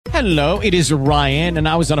Hello, it is Ryan, and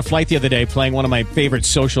I was on a flight the other day playing one of my favorite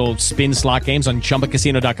social spin slot games on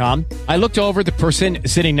ChumbaCasino.com. I looked over at the person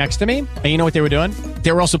sitting next to me, and you know what they were doing?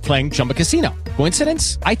 They were also playing Chumba Casino.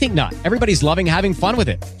 Coincidence? I think not. Everybody's loving having fun with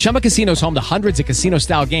it. Chumba Casino is home to hundreds of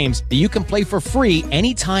casino-style games that you can play for free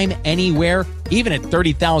anytime, anywhere, even at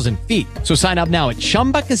 30,000 feet. So sign up now at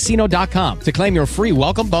ChumbaCasino.com to claim your free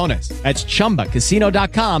welcome bonus. That's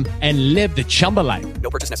ChumbaCasino.com and live the Chumba life.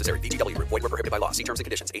 No purchase necessary. VGW. Void where prohibited by law. See terms and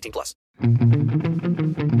conditions. 18+.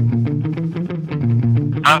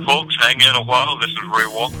 Hi, folks. Hang in a while. This is Ray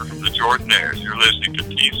Walker from the Jordanaires. You're listening to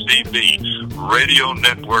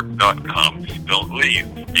TCBRadioNetwork.com. Don't leave.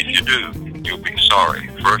 If you do, you'll be sorry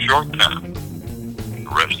for a short time. The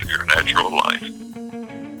rest of your natural life.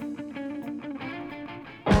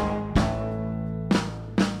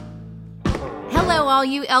 Hello, all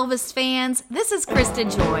you Elvis fans. This is Krista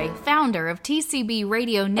Joy, founder of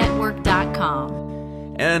TCBRadioNetwork.com.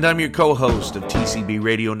 And I'm your co-host of TCB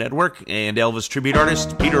Radio Network and Elvis tribute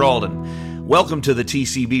artist Peter Alden. Welcome to the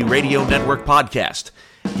TCB Radio Network podcast.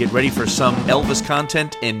 Get ready for some Elvis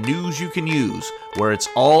content and news you can use, where it's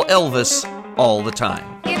all Elvis all the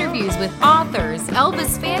time. Interviews with authors,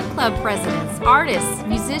 Elvis fan club presidents, artists,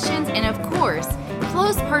 musicians, and of course,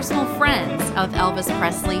 close personal friends of Elvis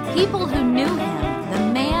Presley, people who knew him, the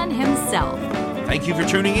man himself. Thank you for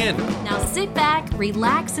tuning in. Now sit back,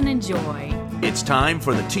 relax, and enjoy. It's time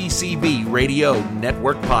for the TCB Radio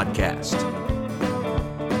Network podcast.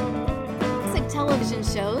 Classic television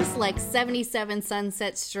shows like 77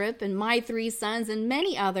 Sunset Strip and My Three Sons and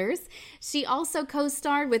many others. She also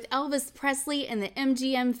co-starred with Elvis Presley in the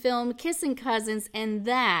MGM film Kissin Cousins, and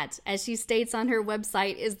that, as she states on her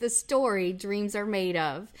website, is the story dreams are made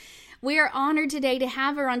of. We are honored today to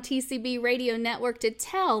have her on TCB Radio Network to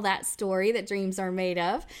tell that story that dreams are made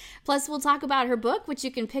of. Plus, we'll talk about her book, which you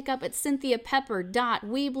can pick up at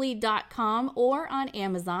cynthiapepper.weebly.com or on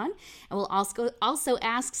Amazon. And we'll also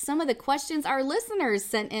ask some of the questions our listeners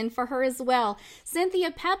sent in for her as well. Cynthia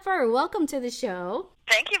Pepper, welcome to the show.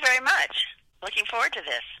 Thank you very much. Looking forward to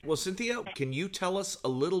this. Well, Cynthia, can you tell us a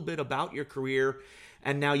little bit about your career?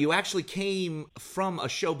 And now you actually came from a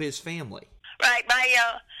showbiz family. Right.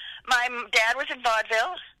 My dad was in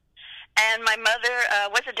vaudeville, and my mother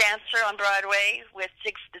was a dancer on Broadway with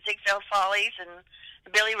the Ziegfeld Follies and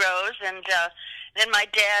Billy Rose. And then my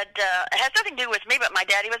dad it has nothing to do with me, but my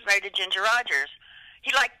daddy was married to Ginger Rogers.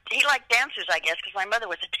 He liked dancers, I guess, because my mother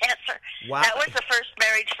was a dancer. Wow. That was the first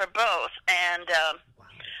marriage for both. And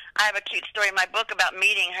I have a cute story in my book about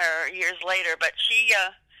meeting her years later. But she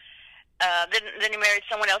then he married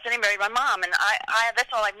someone else, and he married my mom. And I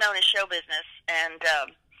that's all I've known is show business. And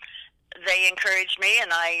they encouraged me,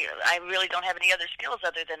 and I really don't have any other skills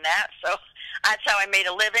other than that. So that's how I made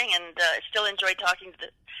a living, and still enjoy talking to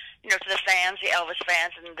the fans, the Elvis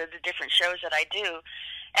fans, and the different shows that I do.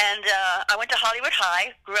 And I went to Hollywood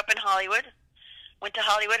High, grew up in Hollywood, went to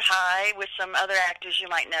Hollywood High with some other actors you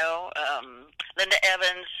might know, Linda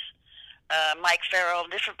Evans, Mike Farrell,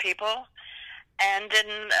 different people, and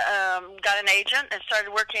then got an agent and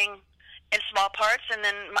started working in small parts. And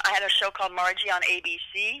then I had a show called Margie on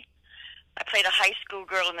ABC. I played a high school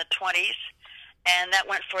girl in the 20s, and that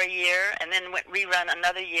went for a year, and then went rerun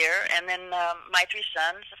another year. And then My Three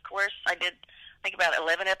Sons, of course. I did, I think, about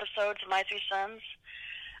 11 episodes of My Three Sons.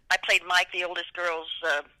 I played Mike, the oldest girl's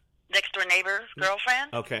next-door neighbor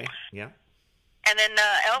girlfriend. Okay, yeah. And then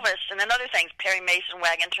Elvis, and then other things, Perry Mason,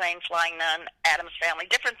 Wagon Train, Flying Nun, Addams Family,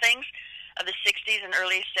 different things of the 60s and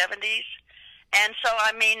early 70s. And so,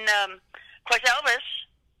 I mean, of course, Elvis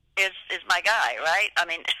is my guy, right? I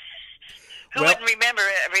mean... Who wouldn't remember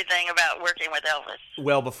everything about working with Elvis?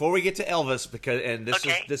 Well, before we get to Elvis, because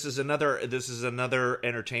Okay. this is another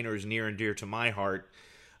entertainer who's near and dear to my heart,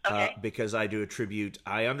 Okay. Because I do a tribute.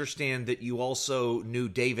 I understand that you also knew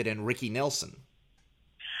David and Ricky Nelson.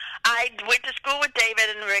 I went to school with David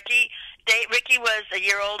and Ricky. Ricky was a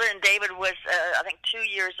year older, and David was, I think, 2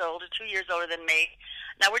 years older than me.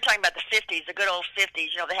 Now, we're talking about the 50s, the good old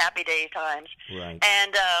 50s, the happy day times. Right.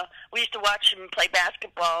 And we used to watch him play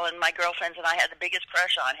basketball, and my girlfriends and I had the biggest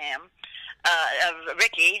crush on him,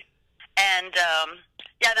 Ricky. And,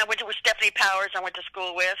 and I went with Stephanie Powers I went to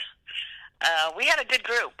school with. We had a good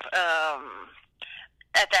group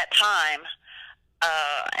at that time.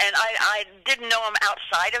 And I didn't know him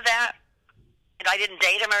outside of that. And I didn't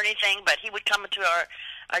date him or anything, but he would come into our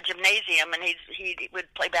gymnasium, and he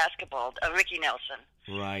would play basketball, Ricky Nelson.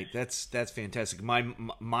 Right, that's fantastic.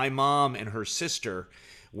 My mom and her sister,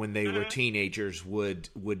 when they were teenagers, would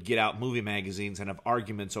get out movie magazines and have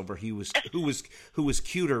arguments over who was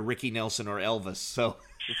cuter, Ricky Nelson or Elvis. So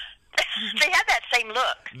they had that same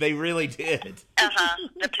look. They really did.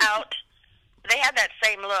 The pout. They had that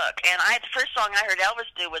same look. And the first song I heard Elvis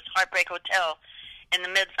do was Heartbreak Hotel in the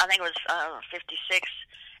I think it was 56.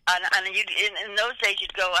 And in those days,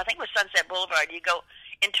 you'd go, I think it was Sunset Boulevard, you'd go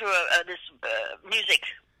into this music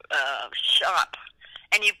shop,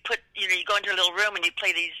 and you go into a little room and you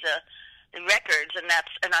play these records, and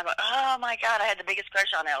I thought, oh my God, I had the biggest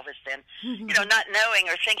crush on Elvis then. Not knowing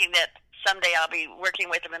or thinking that someday I'll be working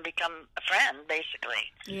with him and become a friend,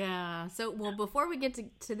 basically. Yeah. So, well, before we get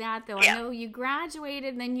to that, though, Yeah. I know you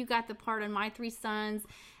graduated, and then you got the part in My Three Sons,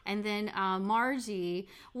 and then Margie.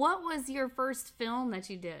 What was your first film that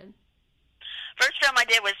you did? First film I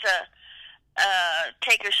did was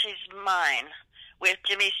Take Her, She's Mine, with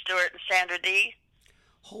Jimmy Stewart and Sandra Dee.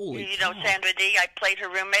 Holy You know cow. Sandra Dee? I played her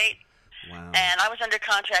roommate. Wow. And I was under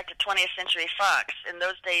contract at 20th Century Fox. In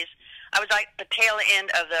those days, I was like the tail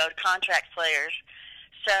end of the contract players.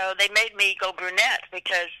 So they made me go brunette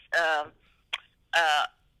because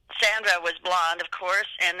Sandra was blonde, of course,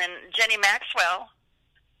 and then Jenny Maxwell,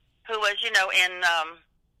 who was, in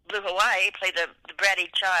Blue Hawaii, played the bratty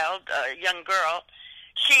child, young girl.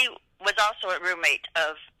 She was also a roommate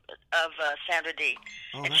of Sandra Dee.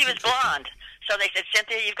 Oh, And she was that's interesting. blonde. So they said,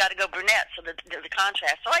 Cynthia, you've got to go brunette, so the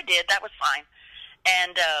contrast. So I did. That was fine.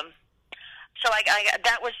 And so I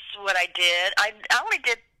that was what I did. I only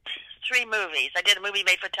did 3 movies. I did a movie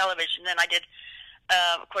made for television. Then I did,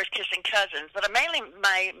 of course, Kissin Cousins. But mainly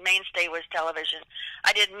my mainstay was television.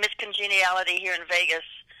 I did Miss Congeniality here in Vegas,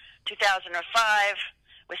 2005,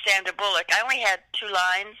 with Sandra Bullock. I only had 2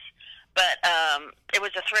 lines, but it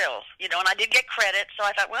was a thrill, and I did get credit. So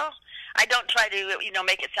I thought, well, I don't try to,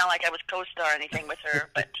 make it sound like I was co-star or anything with her,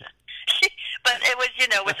 but but it was,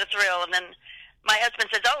 it was a thrill. And then my husband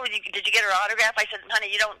says, "Oh, did you get her autograph?" I said,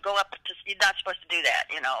 "Honey, you don't go up to. You're not supposed to do that,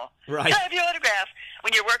 Right. I have your autograph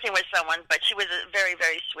when you're working with someone." But she was very,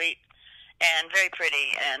 very sweet and very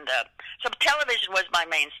pretty, and so television was my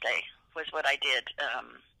mainstay. Was what I did.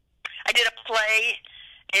 I did a play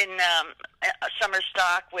in summer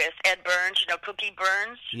stock with Ed Burns, Cookie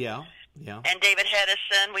Burns. Yeah. And David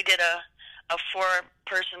Hedison. We did a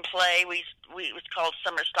 4-person play. We it was called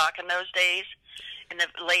Summer Stock in those days, in the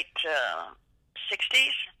late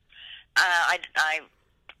 60s. I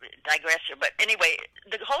digress here, but anyway,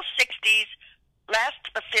 the whole 60s,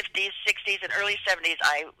 last 50s, 60s, and early 70s,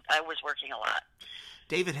 I was working a lot.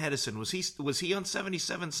 David Hedison, was he on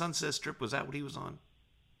 77 Sunset Strip? Was that what he was on?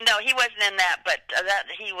 No, he wasn't in that, but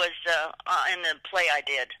he was in the play I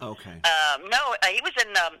did. Okay. No, he was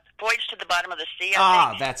in Voyage to the Bottom of the Sea, I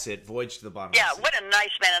think. That's it. Voyage to the Bottom Yeah, of the Sea. what a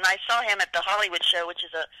nice man. And I saw him at the Hollywood Show, which is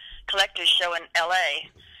a collector's show in L.A.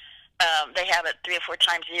 They have it 3 or 4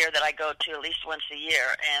 times a year that I go to at least once a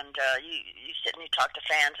year. And you sit and you talk to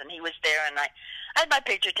fans, and he was there. And I had my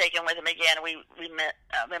picture taken with him again. We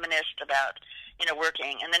reminisced about,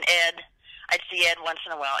 working. And then Ed, I'd see Ed once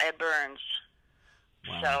in a while, Ed Burns.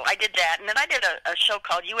 Wow. So I did that. And then I did a show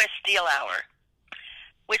called U.S. Steel Hour,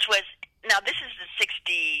 which was, now this is the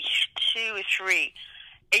 62, 3.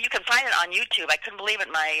 You can find it on YouTube. I couldn't believe it.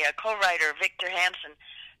 My co-writer, Victor Hansen,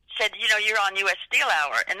 said, you're on U.S. Steel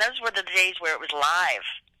Hour. And those were the days where it was live.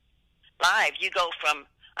 Live. You go from,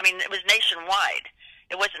 it was nationwide.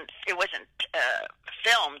 It wasn't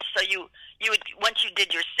filmed. So you would, once you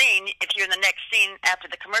did your scene, if you're in the next scene after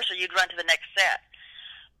the commercial, you'd run to the next set.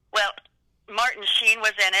 Well, Martin Sheen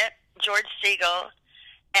was in it, George Segal,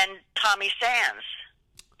 and Tommy Sands,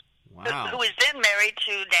 Wow. who was then married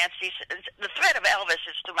to Nancy. The thread of Elvis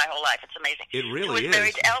is through my whole life. It's amazing. It really who was is.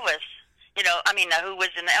 married to Elvis, who was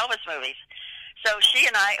in the Elvis movies. So she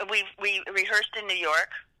and I, we rehearsed in New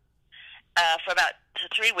York for about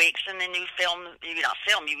 3 weeks, and then you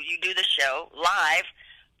you do the show live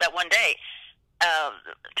that one day.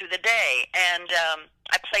 Through the day, and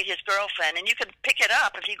I played his girlfriend, and you can pick it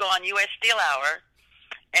up if you go on U.S. Steel Hour,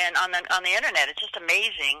 and on the internet. It's just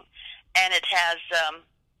amazing, and it has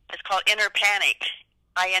it's called Inner Panic,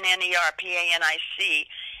 INNERPANIC.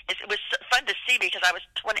 It was fun to see because I was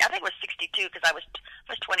 20. I think it was 62 because I was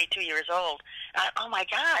 22 years old. And oh my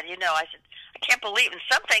God, I said I can't believe. And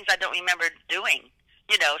some things I don't remember doing,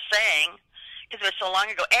 saying because it was so long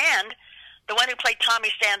ago. And the one who played Tommy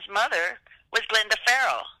Sands' mother was Glenda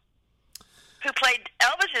Farrell, who played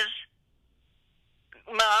Elvis's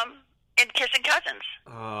mom in Kissin Cousins.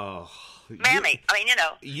 Oh, Mammy.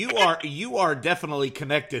 You are definitely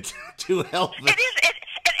connected to Elvis. It is.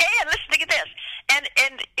 And listen to this. And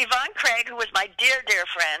Yvonne Craig, who was my dear, dear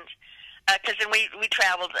friend, because then we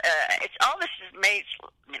traveled. It's all this is made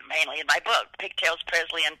mainly in my book, Pigtails,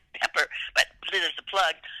 Presley, and Pepper. But this is a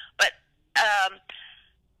plug. But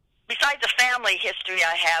besides the family history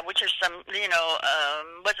I have, which are some,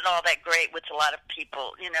 wasn't all that great with a lot of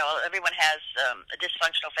people. Everyone has a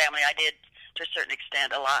dysfunctional family. I did, to a certain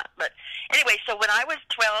extent, a lot. But anyway, so when I was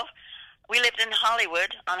 12, we lived in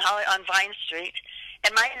Hollywood on Vine Street,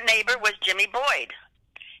 and my neighbor was Jimmy Boyd.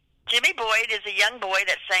 Jimmy Boyd is a young boy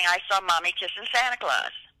that sang "I Saw Mommy Kissing Santa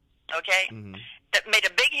Claus," okay? Mm-hmm. That made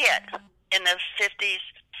a big hit in the 50s.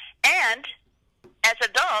 And as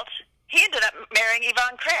adults, he ended up marrying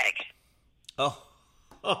Yvonne Craig. Oh.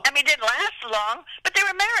 I mean, it didn't last long, but they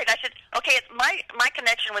were married. I said, okay, my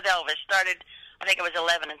connection with Elvis started, I think I was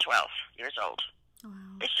 11 and 12 years old. Wow.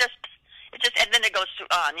 It's just, and then it goes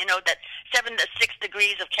on, that 7 to 6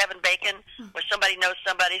 degrees of Kevin Bacon, where somebody knows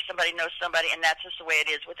somebody, somebody knows somebody, and that's just the way it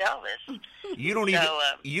is with Elvis. You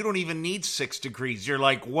don't even need 6 degrees. You're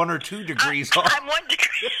like 1 or 2 degrees off. I'm 1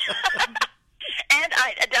 degree. And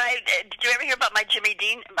did you ever hear about my James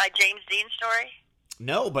Dean story?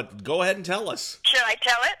 No, but go ahead and tell us. Should I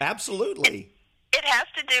tell it? Absolutely. It has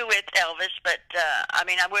to do with Elvis, but I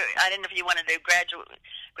didn't know if you wanted to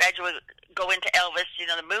gradually go into Elvis,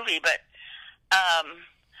 the movie. But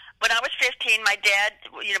when I was 15, my dad,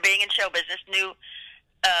 being in show business, knew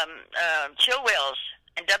Chill Wills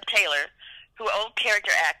and Dub Taylor, who were old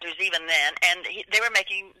character actors even then, and they were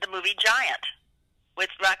making the movie Giant with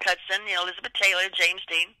Rock Hudson, Elizabeth Taylor, James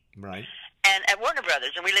Dean. Right. And at Warner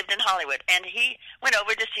Brothers, and we lived in Hollywood. And he went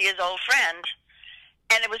over to see his old friend,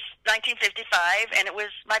 and it was 1955, and it was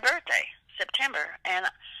my birthday, September. And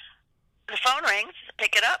the phone rings,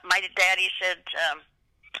 pick it up. My daddy said,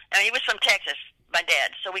 and he was from Texas, my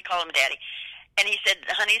dad, so we call him Daddy. And he said,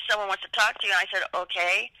 honey, someone wants to talk to you. And I said,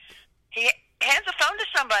 okay. He hands the phone to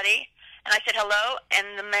somebody, and I said, hello.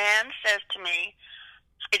 And the man says to me,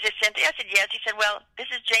 is this Cynthia? I said, yes. He said, well, this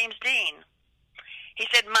is James Dean. He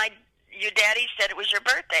said, your daddy said it was your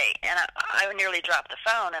birthday. And I nearly dropped the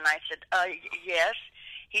phone, and I said, yes.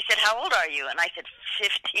 He said, how old are you? And I said,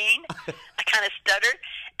 15. I kind of stuttered.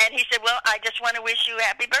 And he said, well, I just want to wish you a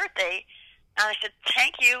happy birthday. And I said,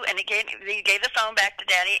 thank you. And he gave the phone back to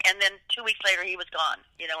Daddy, and then 2 weeks later he was gone,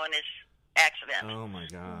 in his accident. Oh, my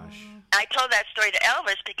gosh. I told that story to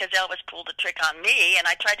Elvis because Elvis pulled a trick on me, and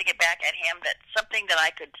I tried to get back at him that something that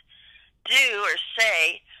I could do or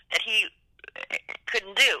say that he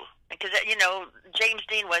couldn't do. Because, James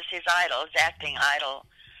Dean was his idol, his acting idol,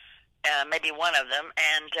 maybe one of them.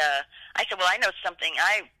 And I said, well, I know something.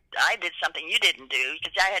 I did something you didn't do,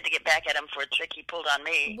 because I had to get back at him for a trick he pulled on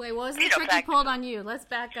me. Wait, what was the trick he pulled on you? Let's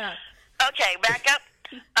back up. Okay, back up.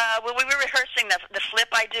 When we were rehearsing the flip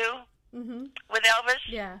I do with Elvis.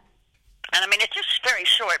 Yeah. And, it's just very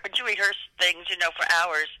short, but you rehearse things, for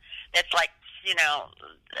hours. That's like,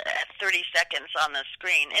 30 seconds on the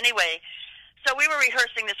screen. Anyway, so we were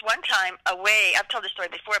rehearsing this one time away. I've told this story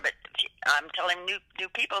before, but I'm telling new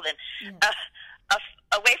people then.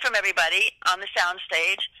 Away from everybody on the sound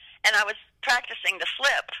stage, and I was practicing the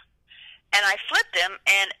flip. And I flipped him,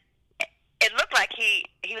 and it looked like he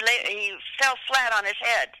fell flat on his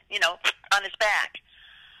head, on his back.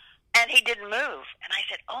 And he didn't move. And I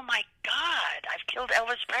said, oh, my God, I've killed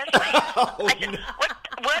Elvis Presley. I said,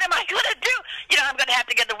 what am I going to do? I'm going to have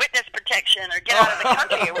to get the witness protection or get out of the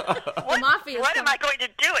country. What am I going to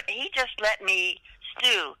do? And he just let me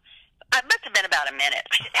stew. It must have been about a minute.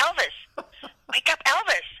 I said, Elvis, wake up,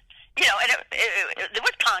 Elvis. And there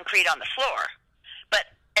was concrete on the floor.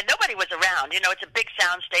 And nobody was around. It's a big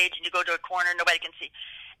sound stage, and you go to a corner, nobody can see.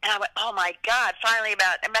 And I went, oh, my God, finally it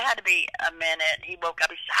had to be a minute. He woke up.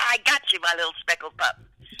 He said, I got you, my little speckled pup.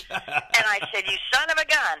 And I said, you son of a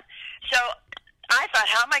gun. So I thought,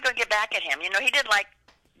 how am I going to get back at him? He did like,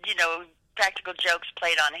 practical jokes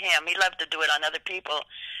played on him. He loved to do it on other people.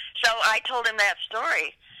 So I told him that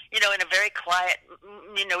story, in a very quiet,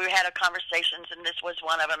 we had a conversations, and this was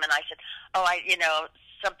one of them. And I said,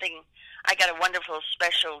 I got a wonderful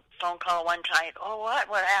special phone call one time. Oh,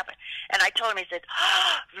 what happened? And I told him, he said,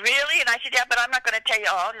 oh, really? And I said, yeah, but I'm not going to tell you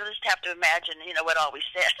all. You'll just have to imagine, what all we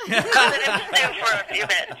said. So let him stew for a few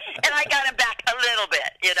minutes. And I got him back a little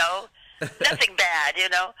bit, Nothing bad,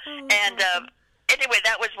 And anyway,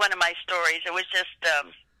 that was one of my stories. It was just,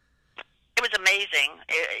 it was amazing.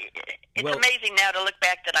 It's amazing now to look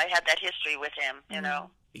back that I had that history with him,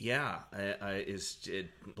 Yeah,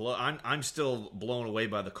 I'm still blown away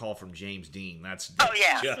by the call from James Dean. That's so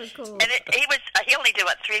cool. And he only did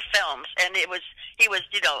 3 films, and he was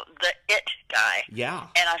the it guy. Yeah.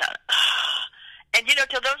 And I thought, and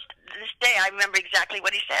till this day I remember exactly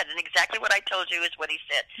what he said, and exactly what I told you is what he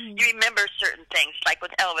said. You remember certain things, like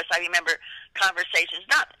with Elvis. I remember conversations,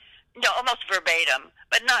 almost verbatim,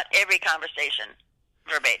 but not every conversation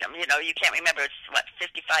verbatim. You can't remember. It's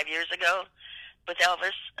 55 years ago. with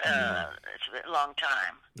Elvis. It's a long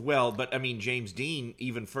time. Well, but I mean, James Dean,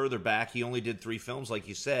 even further back, he only did 3 films, like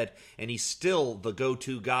you said, and he's still the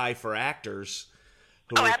go-to guy for actors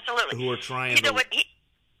who absolutely. Who are trying You know what?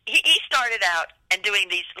 He started out and doing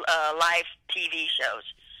these live TV shows.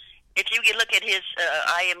 If you can look at his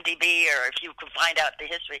IMDb, or if you can find out the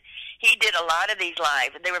history, he did a lot of these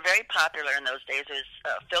live, and they were very popular in those days. It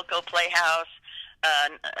was Philco Playhouse, I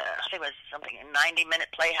think it was something, 90-Minute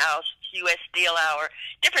Playhouse, U.S. Steel Hour,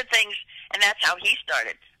 different things, and that's how he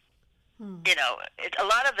started. You know, a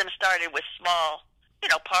lot of them started with small,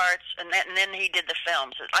 parts, and then he did the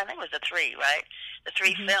films. I think it was the 3, right? The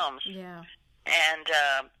 3 films. Yeah. And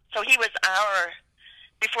so he was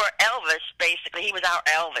before Elvis, basically, he was our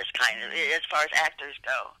Elvis, kind of, as far as actors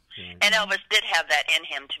go. And Elvis did have that in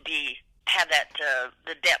him have that,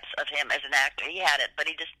 the depth of him as an actor. He had it, but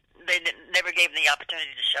they never gave him the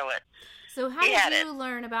opportunity to show it. So how did you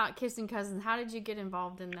learn about Kissin Cousins? How did you get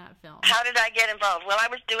involved in that film? How did I get involved? Well, I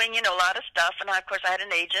was doing, a lot of stuff, and of course I had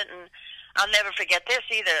an agent, and I'll never forget this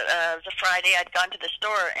either. It was a Friday. I'd gone to the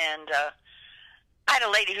store, and I had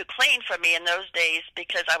a lady who cleaned for me in those days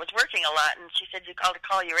because I was working a lot, and she said, you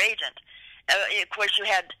call your agent. Of course, you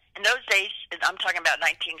had, in those days, I'm talking about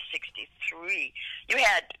 1963, you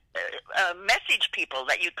had message people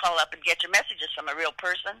that you'd call up and get your messages from a real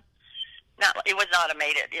person. It wasn't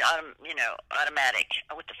automated, automatic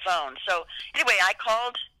with the phone. So anyway, I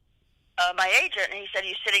called my agent, and he said, "Are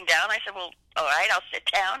you sitting down?" I said, "Well, all right, I'll sit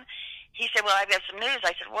down." He said, "Well, I've got some news."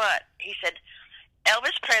 I said, "What?" He said,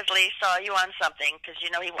 "Elvis Presley saw you on something because, he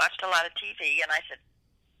watched a lot of TV." And I said,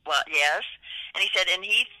 "Well, yes." And he said, and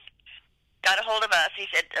he got a hold of us. He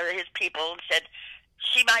said, his people said,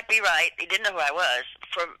 she might be right. He didn't know who I was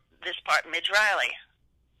from this part, Midge Riley.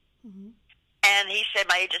 And he said,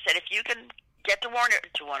 my agent said, if you can get to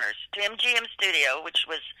MGM Studio, which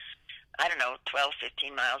was, I don't know, 12,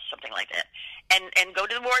 15 miles, something like that, and go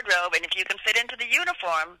to the wardrobe, and if you can fit into the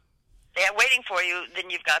uniform they are waiting for you, then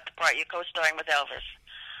you've got the part. You're co-starring with Elvis.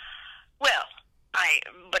 Well, by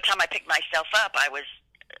the time I picked myself up, I was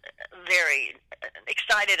very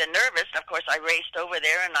excited and nervous. Of course, I raced over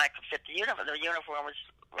there, and I could fit the uniform. The uniform was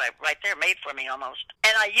right there, made for me almost.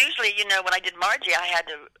 And I usually, when I did Margie, I had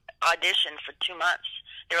to audition for 2 months.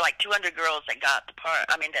 There were like 200 girls that got the part,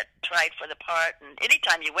 that tried for the part. And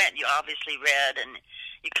anytime you went, you obviously read, and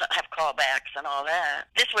you have callbacks and all that.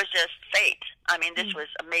 This was just fate. This was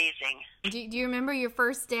amazing. Do you remember your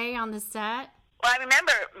first day on the set? Well, I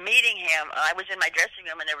remember meeting him. I was in my dressing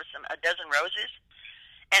room, and there was a dozen roses.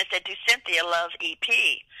 And it said, "To Cynthia, love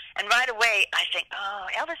EP." And right away, I think, oh,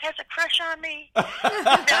 Elvis has a crush on me. No,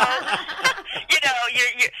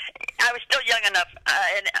 I was still young enough,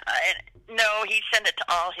 and no, he sent it to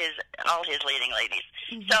all his leading ladies.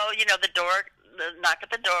 So, the knock at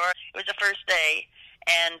the door. It was the first day,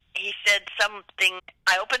 and he said something.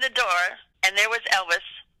 I opened the door, and there was Elvis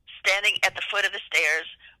standing at the foot of the stairs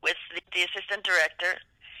with the assistant director.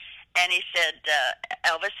 And he said,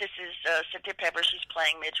 "Elvis, this is Cynthia Pepper. She's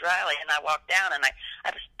playing Midge Riley." And I walked down, and I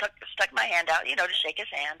stuck my hand out, to shake his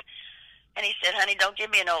hand. And he said, "Honey, don't give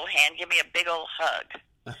me an old hand. Give me a big old hug."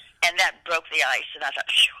 And that broke the ice. And I thought,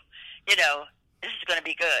 phew, this is going to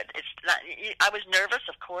be good. It's not. I was nervous,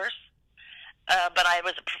 of course, but I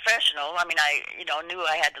was a professional. I knew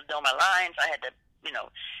I had to know my lines. I had to,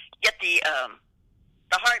 get the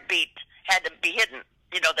heartbeat had to be hidden.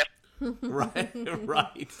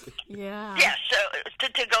 Right. Yeah. Yeah, so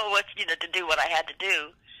to go with, to do what I had to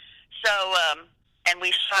do. So, and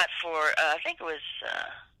we shot for, I think it was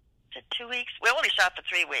 2 weeks? We only shot for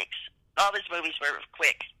 3 weeks. All his movies were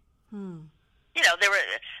quick.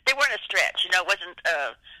 They weren't a stretch. It wasn't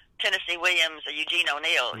Tennessee Williams or Eugene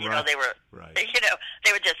O'Neill. Right. They were,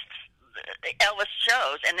 they were just Elvis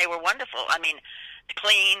shows, and they were wonderful.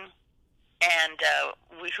 Clean, and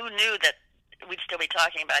who knew that we'd still be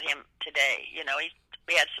talking about him today.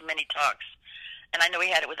 We had so many talks, and I know he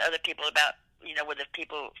had it with other people about, with the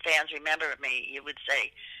fans remember me, he would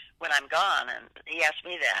say, "When I'm gone," and he asked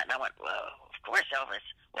me that, and I went, "Well, of course, Elvis."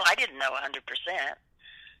 Well, I didn't know 100%.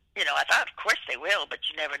 I thought, of course they will, but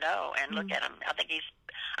you never know. And look at him. I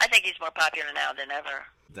think he's more popular now than ever.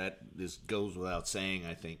 This goes without saying,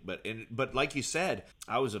 I think. But like you said,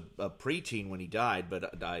 I was a preteen when he died,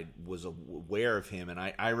 but I was aware of him, and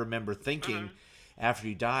I remember thinking after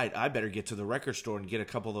he died, I better get to the record store and get a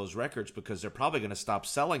couple of those records because they're probably going to stop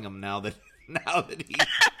selling them now that he.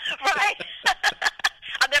 Right.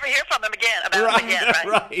 I'll never hear from him again about him again.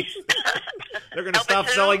 Right. They're going to stop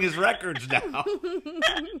selling his records now.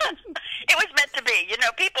 It was meant to be.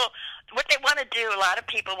 People, what they want to do, a lot of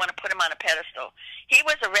people want to put him on a pedestal. He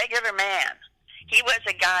was a regular man. he was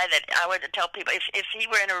a guy that I would tell people if he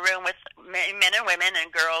were in a room with men and women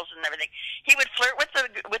and girls and everything, he would flirt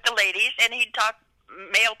with the ladies, and he'd talk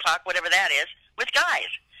male talk, whatever that is, with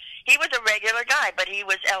guys. He was a regular guy, but he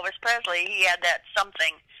was Elvis Presley. He had that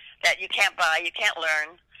something that you can't buy, you can't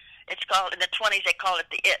learn. It's called, in the 20s, they called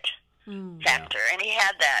it the it factor, and he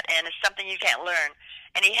had that, and it's something you can't learn.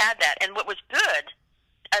 And he had that, and what was good,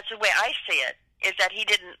 as the way I see it, is that he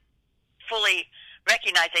didn't fully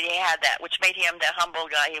recognize that he had that, which made him the humble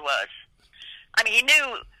guy he was. I mean, he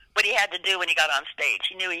knew what he had to do when he got on stage.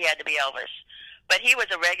 He knew he had to be Elvis. But he was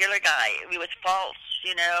a regular guy. He was false,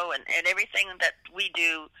 you know, and everything that we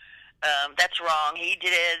do, that's wrong. He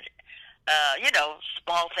did, you know,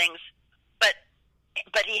 small things. But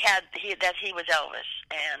he was Elvis.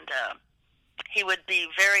 And he would be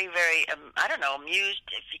very, very, I don't know, amused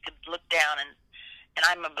if he could look down, and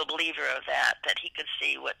I'm a believer of that he could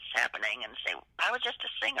see what's happening and say, I was just a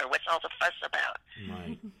singer. What's all the fuss about?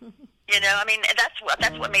 Right. You know, I mean, that's what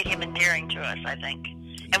made him endearing to us, I think.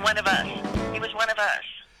 And one of us. He was one of us.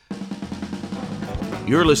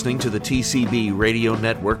 You're listening to the TCB Radio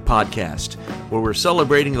Network podcast, where we're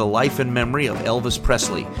celebrating the life and memory of Elvis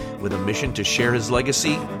Presley with a mission to share his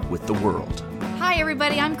legacy with the world. Hi,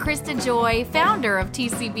 everybody. I'm Krista Joy, founder of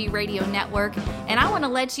TCB Radio Network, and I want to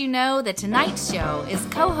let you know that tonight's show is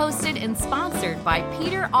co-hosted and sponsored by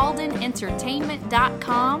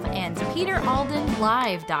PeterAldenEntertainment.com and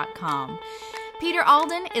PeterAldenLive.com. Peter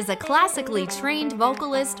Alden is a classically trained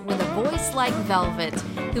vocalist with a voice like velvet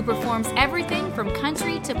who performs everything from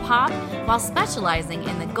country to pop while specializing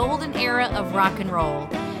in the golden era of rock and roll.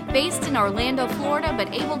 Based in Orlando, Florida,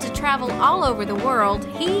 but able to travel all over the world,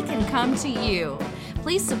 he can come to you.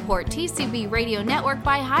 Please support TCB Radio Network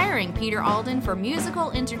by hiring Peter Alden for musical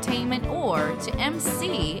entertainment or to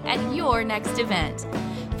MC at your next event.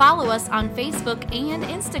 Follow us on Facebook and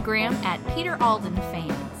Instagram at Peter Alden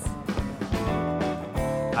Fans.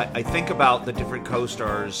 I think about the different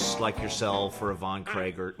co-stars like yourself or Yvonne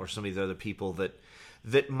Craig or some of the other people that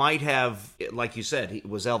might have, like you said, he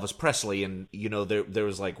was Elvis Presley, and you know there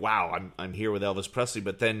was like, wow, I'm here with Elvis Presley.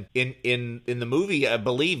 But then in the movie, I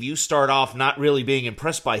believe you start off not really being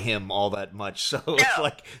impressed by him all that much. So it's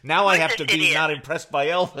like now I have to be not impressed by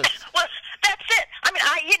Elvis. Well, that's it. I mean,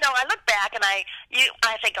 I look back and I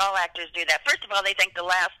think all actors do that. First of all, they think the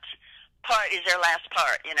last part is their last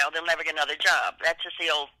part. You know, they'll never get another job. That's just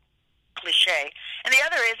the old cliche. And the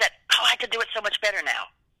other is that, I could do it so much better now.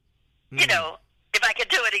 You know, if I could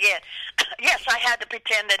do it again. Yes, I had to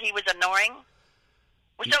pretend that he was annoying.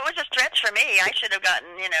 So it was a stretch for me. I should have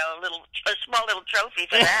gotten, you know, a small little trophy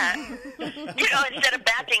for that. You know, instead of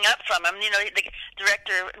backing up from him. You know, the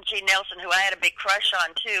director, Gene Nelson, who I had a big crush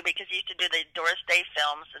on, too, because he used to do the Doris Day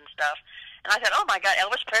films and stuff. And I thought, oh, my God,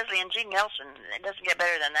 Elvis Presley and Gene Nelson. It doesn't get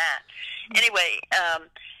better than that. Anyway,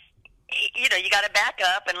 you know, you got to back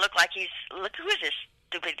up and look like look, who is this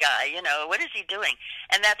stupid guy? You know, what is he doing?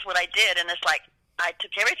 And that's what I did. And it's like, I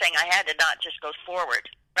took everything I had to not just go forward,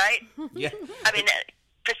 right? Yeah. I mean,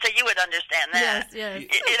 Krista, you would understand that. Yes.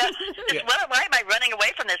 You know, Yeah. Why am I running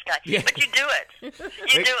away from this guy? Yeah. But you do it.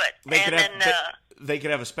 You do it. They could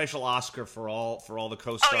have a special Oscar for all the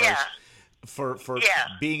co-stars. Oh, yeah. For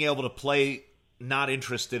being able to play not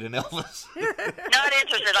interested in Elvis. Not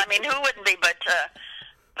interested. I mean, who wouldn't be? But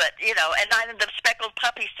you know, and the speckled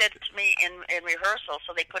puppy said to me in rehearsal,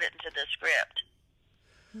 so they put it into the script.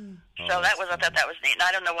 So I thought that was neat. And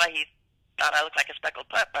I don't know why he thought I looked like a speckled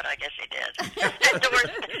pup, but I guess he did.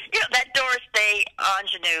 that Doris Day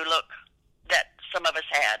ingenue look that some of us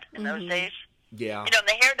had in those days. Yeah. You know, and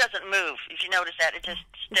the hair doesn't move. If you notice that, it just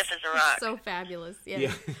stiff as a rock. So fabulous. Yeah.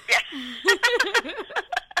 Yeah.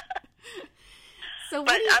 So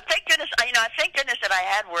But thank goodness, I thank goodness that I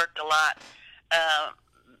had worked a lot,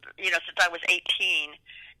 you know, since I was 18,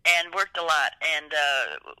 and worked a lot, and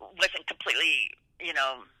wasn't completely, you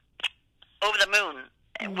know, over the moon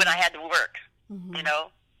when I had to work. You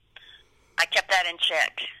know, I kept that in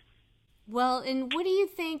check. Well, and what do you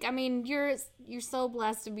think? I mean, you're so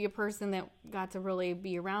blessed to be a person that got to really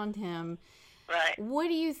be around him. Right. What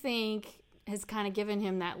do you think has kind of given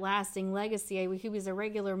him that lasting legacy? He was a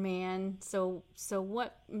regular man, so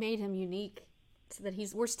what made him unique so that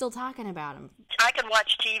we're still talking about him? I can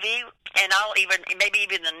watch TV, and I'll maybe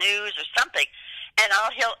even the news or something, and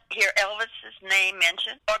I'll hear Elvis's name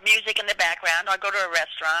mentioned, or music in the background, or go to a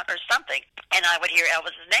restaurant or something, and I would hear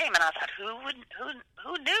Elvis's name, and I thought, who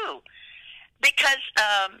knew? Because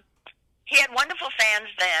he had wonderful fans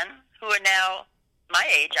then, who are now my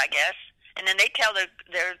age, I guess, and then they tell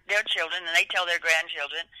their children, and they tell their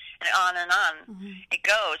grandchildren, and on it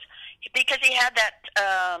goes. Because he had that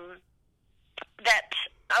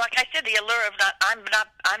like I said, the allure of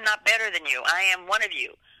I'm not better than you. I am one of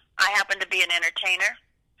you. I happen to be an entertainer.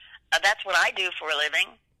 That's what I do for a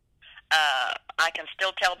living. I can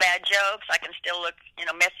still tell bad jokes. I can still look,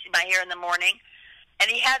 messy my hair in the morning. And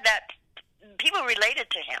he had that. People related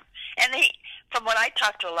to him. And from what I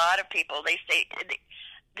talk to a lot of people, they say,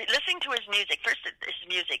 listening to his music, first, his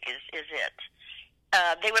music is it.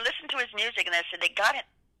 They would listen to his music, and they said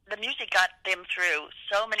the music got them through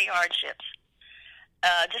so many hardships.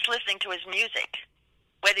 Just listening to his music,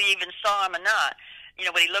 whether you even saw him or not,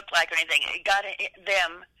 what he looked like or anything, it got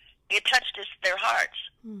them. It touched their hearts.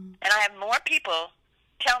 And I have more people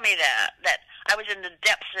tell me that I was in the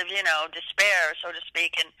depths of, despair, so to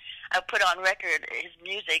speak, and I put on record his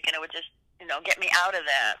music, and it would just, get me out of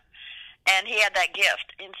that. And he had that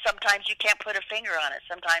gift. And sometimes you can't put a finger on it.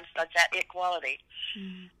 Sometimes that's that it quality.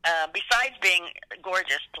 Besides being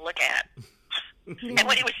gorgeous to look at. And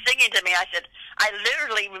when he was singing to me, I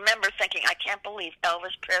literally remember thinking, I can't believe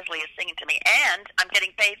Elvis Presley is singing to me, and I'm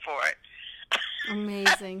getting paid for it.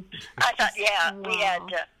 Amazing. I thought, wow. we had,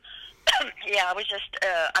 I was just,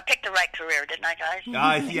 I picked the right career, didn't I, guys?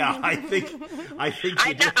 I think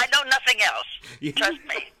you did. I know nothing else. Yeah. Trust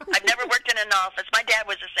me. I've never worked in an office. My dad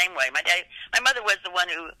was the same way. My mother was the one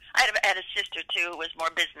I had a sister, too, who was more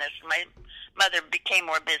business. My mother became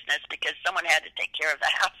more business because someone had to take care of the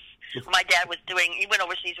house. My dad he went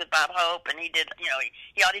overseas with Bob Hope, and he did,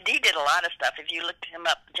 he did a lot of stuff. If you looked him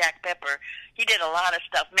up, Jack Pepper, he did a lot of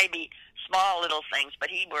stuff, maybe small little things, but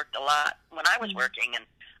he worked a lot when I was working, and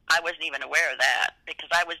I wasn't even aware of that because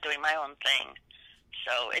I was doing my own thing.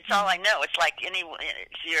 So it's all I know. It's like if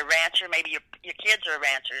you're a rancher, maybe your kids are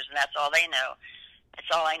ranchers, and that's all they know. It's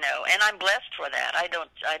all I know, and I'm blessed for that. I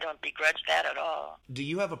don't begrudge that at all. Do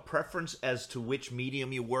you have a preference as to which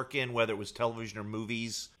medium you work in, whether it was television or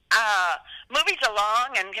movies? Movies are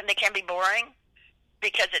long and they can be boring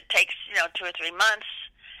because it takes 2 or 3 months.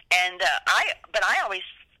 And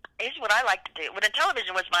here's what I like to do. When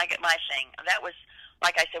television was my thing. That was,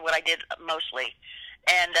 like I said, what I did mostly.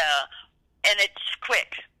 And it's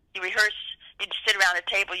quick. You rehearse. You sit around a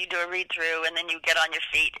table. You do a read through, and then you get on your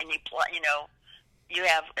feet and you play. You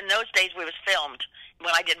have. In those days, we was filmed.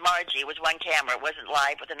 When I did Margie, it was one camera. It wasn't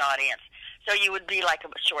live with an audience. So you would be like a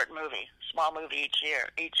short movie, small movie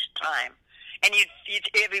each time. And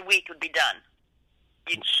every week would be done.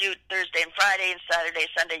 You'd shoot Thursday and Friday, and Saturday,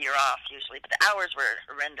 Sunday you're off usually. But the hours were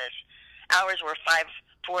horrendous. Hours were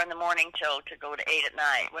 4 in the morning to go to 8 at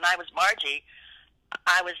night. When I was Margie,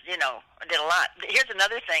 I was, I did a lot. Here's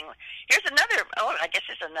another thing. I guess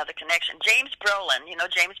this is another connection. James Brolin,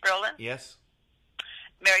 James Brolin? Yes.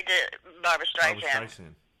 Married to Barbara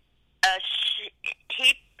Streisand.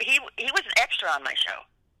 He was an extra on my show.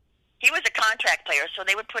 He was a contract player, so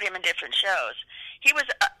they would put him in different shows. He was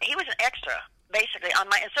an extra basically on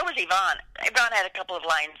and so was Yvonne. Yvonne had a couple of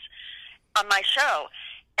lines on my show,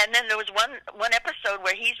 and then there was one episode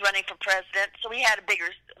where he's running for president, so he had a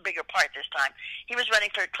bigger part this time. He was running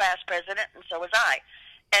for class president, and so was I.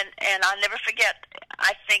 And I'll never forget.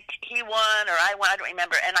 I think he won or I won. I don't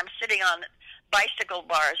remember. And I'm sitting on bicycle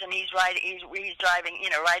bars, and he's driving,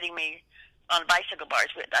 riding me on bicycle bars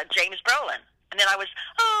with James Brolin. And then I was,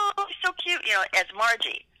 he's so cute, as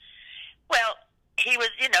Margie. Well, he was,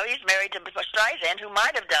 he's married to Streisand, who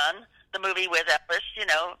might have done the movie with Elvis,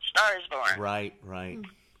 Star is Born. Right.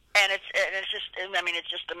 And it's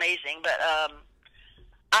just amazing. But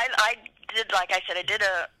I did, like I said, I did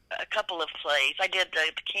a couple of plays. I did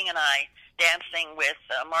the King and I dancing with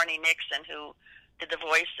Marnie Nixon, who did the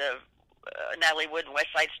voice of Natalie Wood in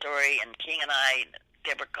West Side Story, and King and I,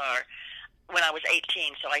 Deborah Carr, when I was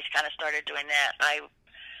 18. So I kind of started doing that.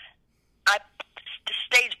 The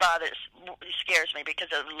stage scares me because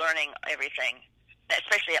of learning everything,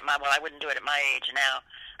 especially I wouldn't do it at my age now.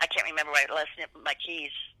 I can't remember where I left my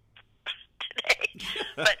keys today.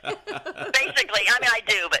 But basically, I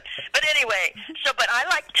do. But anyway, but I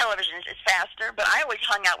like television. It's faster, but I always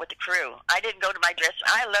hung out with the crew. I didn't go to my dress.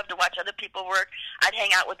 I love to watch other people work. I'd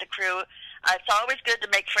hang out with the crew. It's always good to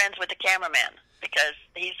make friends with the cameraman, because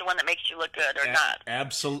he's the one that makes you look good or not.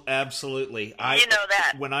 Absolutely. You know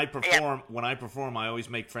that. When I perform, I always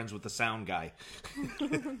make friends with the sound guy.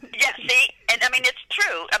 Yeah, see? And it's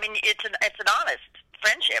true. It's an honest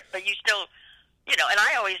friendship, but you still, and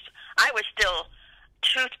I was still,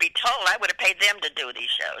 truth be told, I would have paid them to do these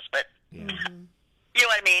shows, but you know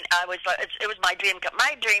what I mean? It was my dream.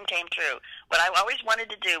 My dream came true. What I always wanted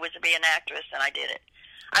to do was to be an actress, and I did it.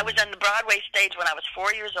 I was on the Broadway stage when I was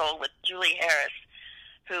 4 years old with Julie Harris,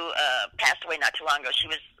 who passed away not too long ago. She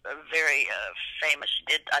was very famous. She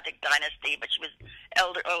did, I think, Dynasty, but she was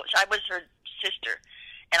elder. I was her sister.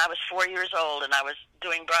 and I was 4 years old, and I was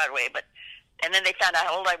doing Broadway. And then they found out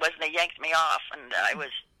how old I was, and they yanked me off, and I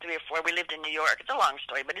was 3 or 4. We lived in New York. It's a long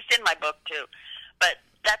story, but it's in my book, too. But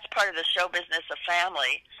that's part of the show business of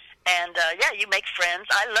family. And, yeah, you make friends.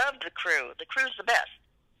 I love the crew. The crew's the best.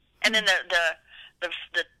 And then the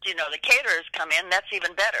caterers come in. That's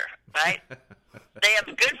even better, right? They have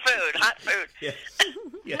good food, hot food. Yes.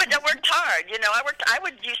 Yes. But I worked hard. You know, I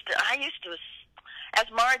used to, as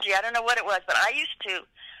Margie, I don't know what it was, but I used to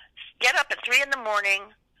get up at 3 in the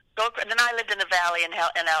morning, then I lived in the Valley in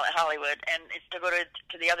Hollywood, and it's to go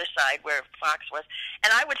to the other side where Fox was.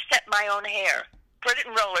 And I would set my own hair, put it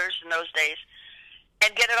in rollers in those days,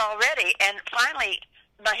 and get it all ready. And finally,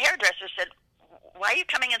 my hairdresser said, "Why are you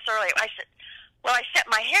coming in so early?" I said, "Well, I set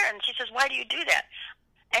my hair." And she says, "Why do you do that?"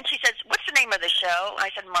 And she says, "What's the name of the show?" I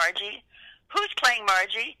said, "Margie." "Who's playing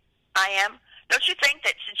Margie?" "I am." "Don't you think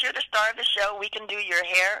that since you're the star of the show, we can do your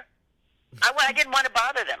hair?" I didn't want to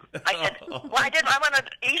bother them. I said, "Well, I want to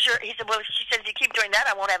ease your." He said, "Well," she says, "if you keep doing that,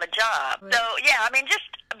 I won't have a job." Right. So, yeah,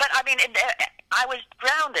 I was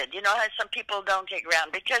grounded. You know how some people don't get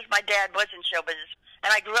grounded because my dad was in show business,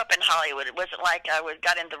 and I grew up in Hollywood. It wasn't like I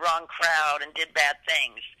got in the wrong crowd and did bad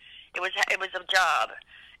things. It was a job,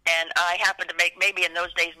 and I happened to make maybe in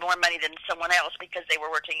those days more money than someone else because they were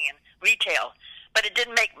working in retail, but it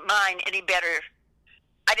didn't make mine any better.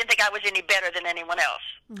 I didn't think I was any better than anyone else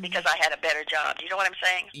because I had a better job. You know what I'm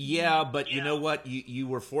saying? Yeah, but you know what? You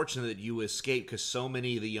were fortunate that you escaped because so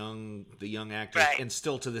many of the young actors, right. And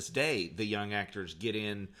still to this day, the young actors get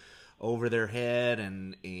in over their head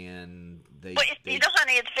and they. Well, you know,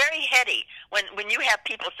 honey, it's very heady when you have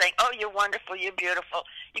people saying, "Oh, you're wonderful, you're beautiful."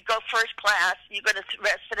 You go first class. You go to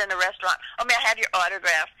sit in a restaurant. "Oh, may I have your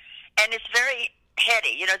autograph?" And it's very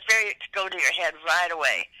heady. You know, it's very to go to your head right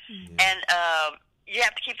away, and you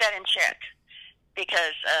have to keep that in check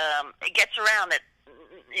because it gets around that,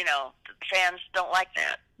 you know, fans don't like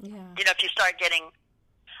that. Yeah. You know, if you start getting...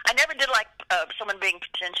 I never did like someone being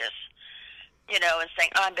pretentious, you know, and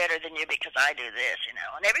saying, "Oh, I'm better than you because I do this," you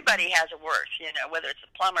know. And everybody has a worth, you know, whether it's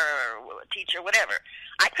a plumber or a teacher, whatever.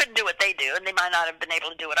 I couldn't do what they do, and they might not have been able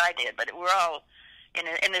to do what I did, but we're all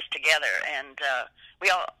in this together, and we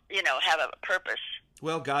all, you know, have a purpose.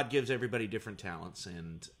 Well, God gives everybody different talents,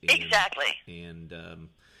 and exactly. And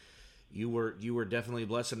you were definitely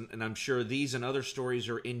blessed, and I'm sure these and other stories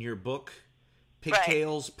are in your book,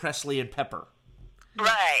 Pigtails, right. Presley, and Pepper.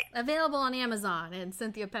 Right. Available on Amazon and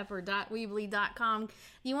cynthiapepper.weebly.com.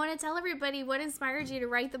 You want to tell everybody what inspired you to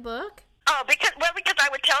write the book? Oh, because I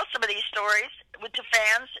would tell some of these stories to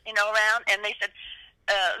fans, you know, around, and they said,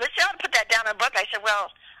 "Let's put that down in a book." I said,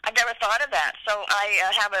 "Well, I've never thought of that." So I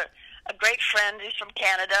have a great friend who's from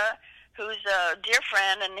Canada, who's a dear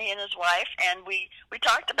friend, and he and his wife, and we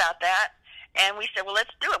talked about that, and we said, "Well,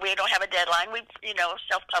 let's do it. We don't have a deadline. We, you know,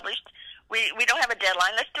 self-published. We don't have a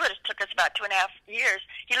deadline. Let's do it." It took us about 2.5 years.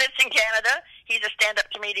 He lives in Canada. He's a stand-up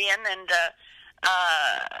comedian and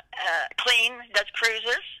clean, does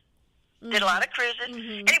cruises, did a lot of cruises.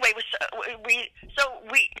 Anyway,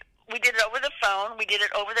 we did it over the phone. We did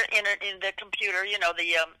it over the the computer, you know,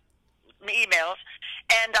 the emails.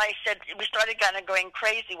 And I said, we started kind of going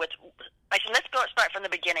crazy with, I said, let's start from the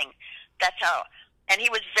beginning. That's how. And he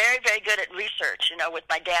was very, very good at research, you know, with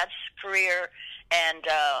my dad's career and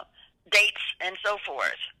dates and so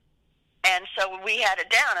forth. And so we had it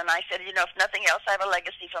down, and I said, you know, if nothing else, I have a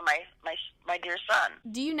legacy for my dear son.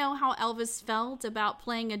 Do you know how Elvis felt about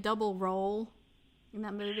playing a double role in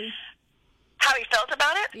that movie? How he felt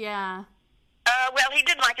about it? Yeah. Well, he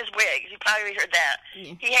didn't like his wig. You probably heard that.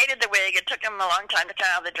 Yeah. He hated the wig. It took him a long time to come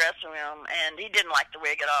out of the dressing room, and he didn't like the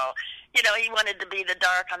wig at all. You know, he wanted to be the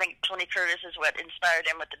dark. I think Tony Curtis is what inspired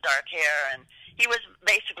him with the dark hair, and he was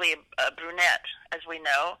basically a brunette, as we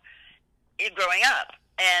know, growing up.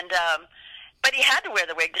 And but he had to wear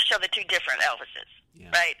the wig to show the two different Elvises,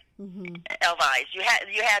 right? Elvis. You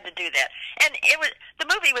had to do that. And the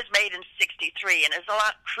movie was made in '63, and it's a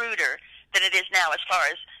lot cruder than it is now as far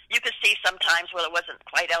as you could see sometimes where it wasn't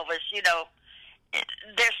quite Elvis, you know.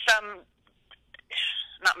 There's some,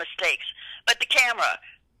 not mistakes, but the camera,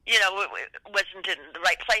 you know, wasn't in the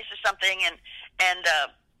right place or something,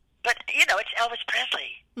 but, you know, it's Elvis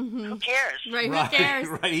Presley. Who cares? Right, who cares?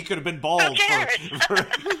 Right, he could have been bald. Who cares?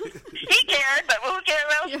 He cared, but who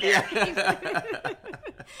else cares?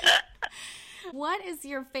 What is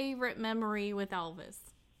your favorite memory with Elvis?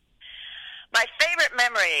 My favorite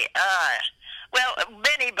memory, well,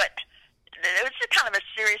 many, but it was kind of a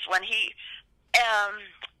serious one.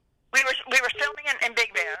 We were filming in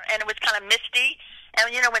Big Bear, and it was kind of misty.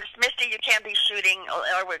 And you know, when it's misty, you can't be shooting,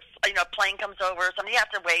 or you know, a plane comes over or something. You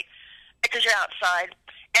have to wait because you're outside.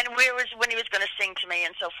 and when he was going to sing to me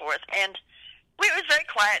and so forth. And it was very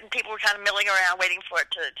quiet, and people were kind of milling around waiting for it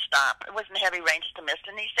to stop. It wasn't heavy rain, just a mist.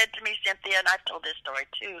 And he said to me, Cynthia, and I've told this story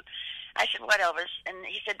too, I said, what, Elvis? And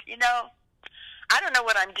he said, I don't know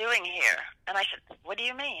what I'm doing here. And I said, what do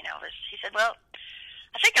you mean, Elvis? He said, well,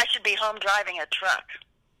 I think I should be home driving a truck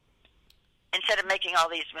instead of making all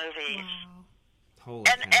these movies. Holy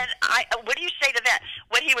and what do you say to that?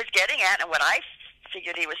 What he was getting at, and what I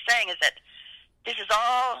figured he was saying, is that this is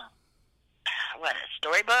all, a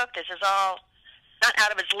storybook? This is all not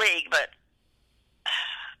out of his league, but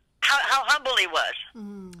how humble he was.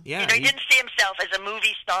 Yeah, he didn't see himself as a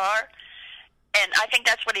movie star, and I think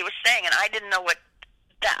that's what he was saying. And I didn't know what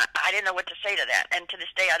to say to that. And to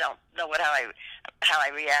this day, I don't know how I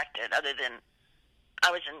reacted, other than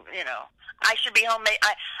I was in, I should be home.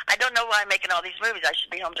 I don't know why I'm making all these movies. I should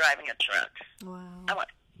be home driving a truck. Wow. I went,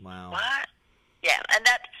 wow. What? Yeah, and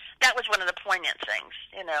that was one of the poignant things,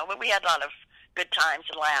 But we had a lot of good times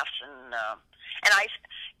and laughs, and I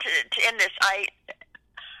to end this, I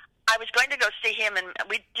was going to go see him, and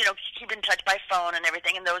we keep in touch by phone and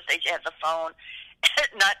everything. In those days, you had the phone,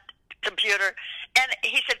 not computer. And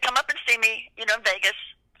he said, "Come up and see me, in Vegas."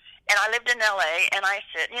 And I lived in L.A., and I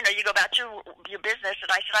said, you go about your business.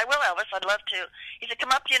 And I said, I will, Elvis. I'd love to. He said,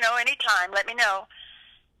 come up, anytime. Let me know.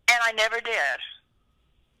 And I never did.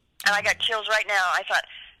 And I got chills right now. I thought,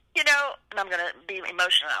 and I'm going to be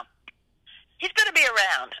emotional now. He's going to be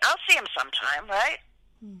around. I'll see him sometime, right?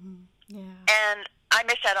 Mm-hmm. Yeah. And I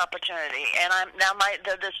missed that opportunity. And I'm now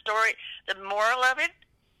the story, the moral of it,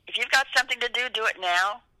 if you've got something to do, do it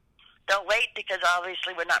now. Don't wait, because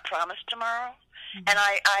obviously we're not promised tomorrow. Mm-hmm. And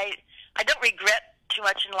I don't regret too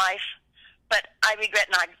much in life, but I regret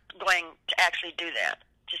not going to actually do that,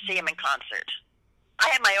 to see him in concert. I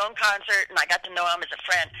had my own concert, and I got to know him as a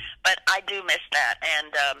friend, but I do miss that.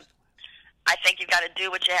 And I think you've got to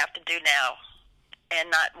do what you have to do now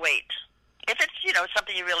and not wait. If it's,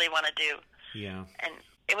 something you really want to do. Yeah. And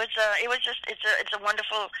it's a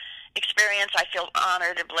wonderful experience. I feel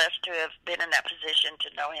honored and blessed to have been in that position,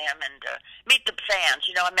 to know him and meet the fans.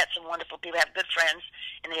 I met some wonderful people, have good friends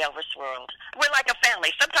in the Elvis world. We're like a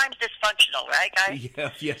family, sometimes dysfunctional, right, guys?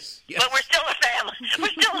 Yeah, yes. But we're still a family.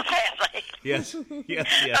 We're still a family. Yes.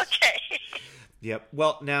 Okay. Yep.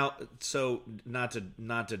 Well, now, so not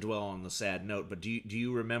to dwell on the sad note, but do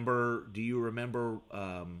you remember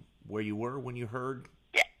where you were when you heard?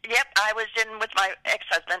 Yep, I was in with my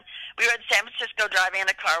ex-husband. We were in San Francisco driving in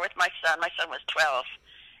a car with my son. My son was 12.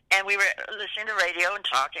 And we were listening to radio and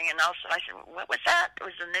talking, and all of a sudden I said, what was that? It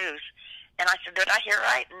was the news. And I said, did I hear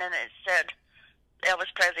right? And then it said,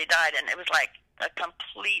 Elvis Presley died, and it was like a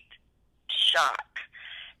complete shock.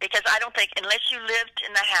 Because I don't think, unless you lived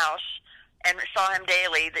in the house and saw him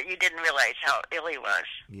daily, that you didn't realize how ill he was.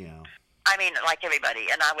 Yeah. I mean, like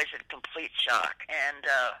everybody, and I was in complete shock. And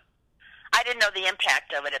I didn't know the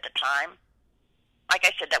impact of it at the time. Like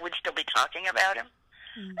I said, that we'd still be talking about him.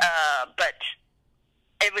 Mm-hmm. But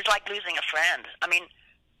it was like losing a friend. I mean,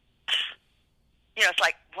 it's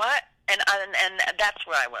like, what? And that's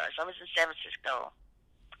where I was. I was in San Francisco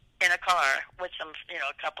in a car with some,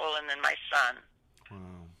 a couple, and then my son.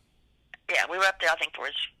 Wow. Yeah, we were up there, I think, for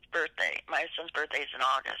his birthday. My son's birthday is in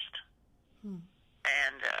August.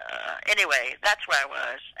 And anyway, that's where I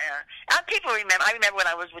was. People remember. I remember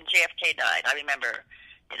when JFK died. I remember,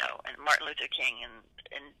 and Martin Luther King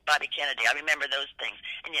and Bobby Kennedy. I remember those things.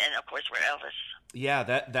 And of course, we're Elvis. Yeah,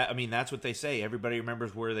 that's what they say. Everybody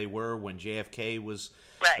remembers where they were when JFK was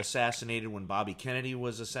assassinated, when Bobby Kennedy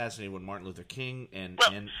was assassinated, when Martin Luther King and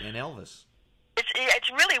Elvis.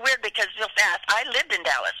 It's really weird because real fast. I lived in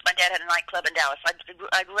Dallas. My dad had a nightclub in Dallas.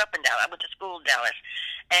 I grew up in Dallas. I went to school in Dallas,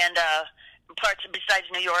 and parts besides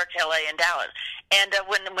New York, L.A., and Dallas. And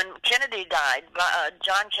when Kennedy died,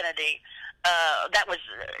 John Kennedy, that was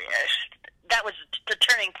the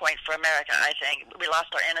turning point for America. I think we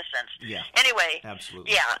lost our innocence. Yeah. Anyway.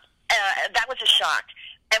 Absolutely. Yeah. That was a shock.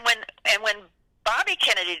 And when Bobby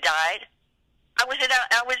Kennedy died, I was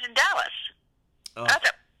in Dallas. Oh. I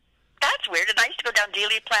thought, that's weird. And I used to go down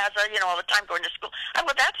Dealey Plaza, all the time going to school.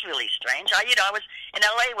 Well, that's really strange. I was in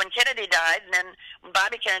L.A. when Kennedy died, and then when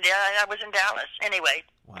Bobby Kennedy died, I was in Dallas. Anyway.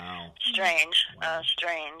 Wow. Strange. Wow.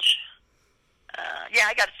 Strange. Yeah,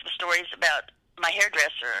 I got some stories about my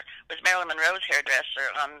hairdresser. Was Marilyn Monroe's hairdresser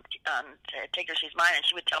on Take Her She's Mine, and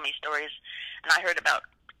she would tell me stories, and I heard about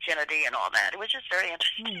Kennedy and all that. It was just very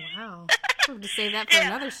interesting. Oh, wow. We'll have to save that for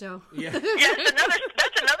another show. Yeah.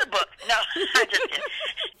 That's another book. No, I'm just kidding.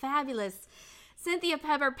 Fabulous. Cynthia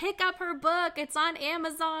Pepper, pick up her book. It's on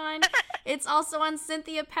Amazon. It's also on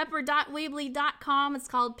cynthiapepper.weebly.com. It's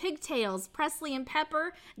called Pigtails, Presley and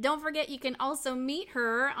Pepper. Don't forget, you can also meet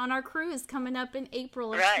her on our cruise coming up in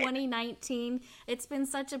April of 2019. It's been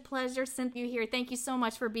such a pleasure, Cynthia, here. Thank you so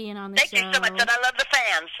much for being on the show. Thank you so much, and I love the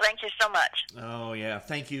fans. Thank you so much. Oh, yeah.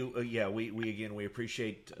 Thank you. We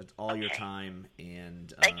appreciate all your time,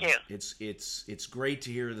 and thank you. It's great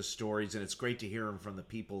to hear the stories, and it's great to hear them from the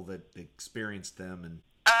people that experienced them. And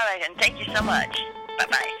all right, and thank you so much.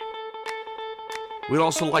 Bye-bye. We'd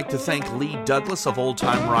also like to thank Lee Douglas of Old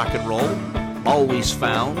Time Rock and Roll, always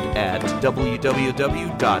found at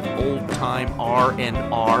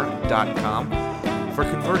www.oldtimernr.com, for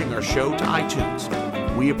converting our show to iTunes.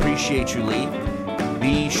 We appreciate you, Lee.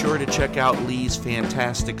 Be sure to check out Lee's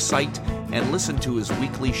fantastic site and listen to his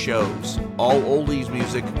weekly shows, all oldies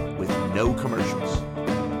music with no commercials.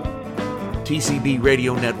 TCB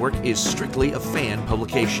Radio Network is strictly a fan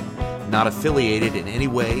publication, not affiliated in any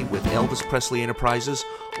way with Elvis Presley Enterprises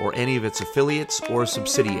or any of its affiliates or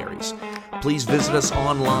subsidiaries. Please visit us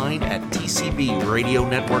online at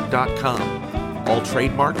tcbradionetwork.com. All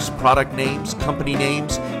trademarks, product names, company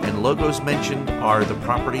names, and logos mentioned are the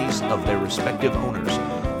properties of their respective owners.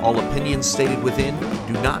 All opinions stated within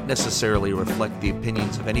do not necessarily reflect the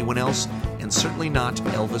opinions of anyone else, and certainly not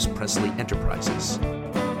Elvis Presley Enterprises.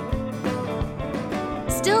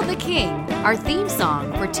 Still the King, our theme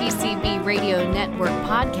song for TCB Radio Network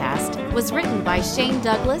podcast, was written by Shane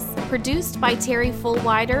Douglas, produced by Terry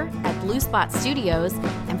Fullwider at Blue Spot Studios,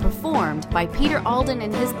 and performed by Peter Alden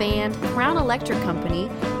and his band Crown Electric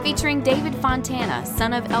Company, featuring David Fontana,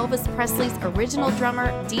 son of Elvis Presley's original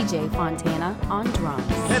drummer DJ Fontana, on drums.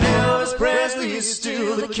 And Elvis Presley is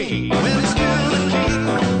still the king. Well, he's still the king.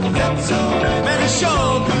 That's all right. Man, he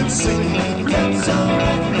sure could sing. That's all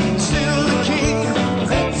right. Still the king.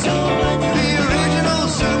 That's all right. The original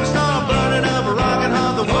superstar, burning up, rocking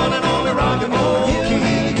hard, the one and only rock and roll king.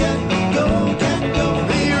 The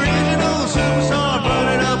original superstar,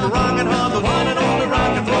 burning up, rocking hard, the one and only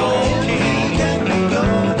rock and roll king.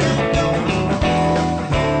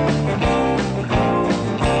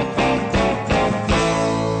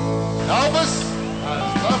 Elvis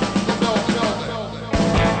has left the building.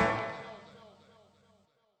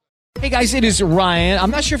 Hey guys, it is Ryan. I'm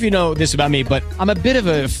not sure if you know this about me, but I'm a bit of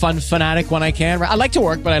a fun fanatic when I can. I like to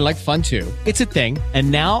work, but I like fun too. It's a thing. And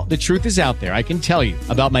now the truth is out there. I can tell you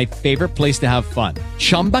about my favorite place to have fun.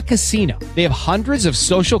 Chumba Casino. They have hundreds of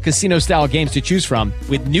social casino style games to choose from,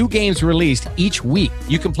 with new games released each week.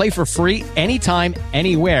 You can play for free anytime,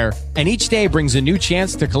 anywhere. And each day brings a new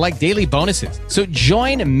chance to collect daily bonuses. So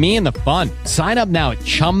join me in the fun. Sign up now at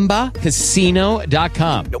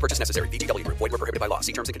ChumbaCasino.com. No purchase necessary. VGW Group. Void where prohibited by law.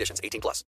 See terms and conditions. 18+.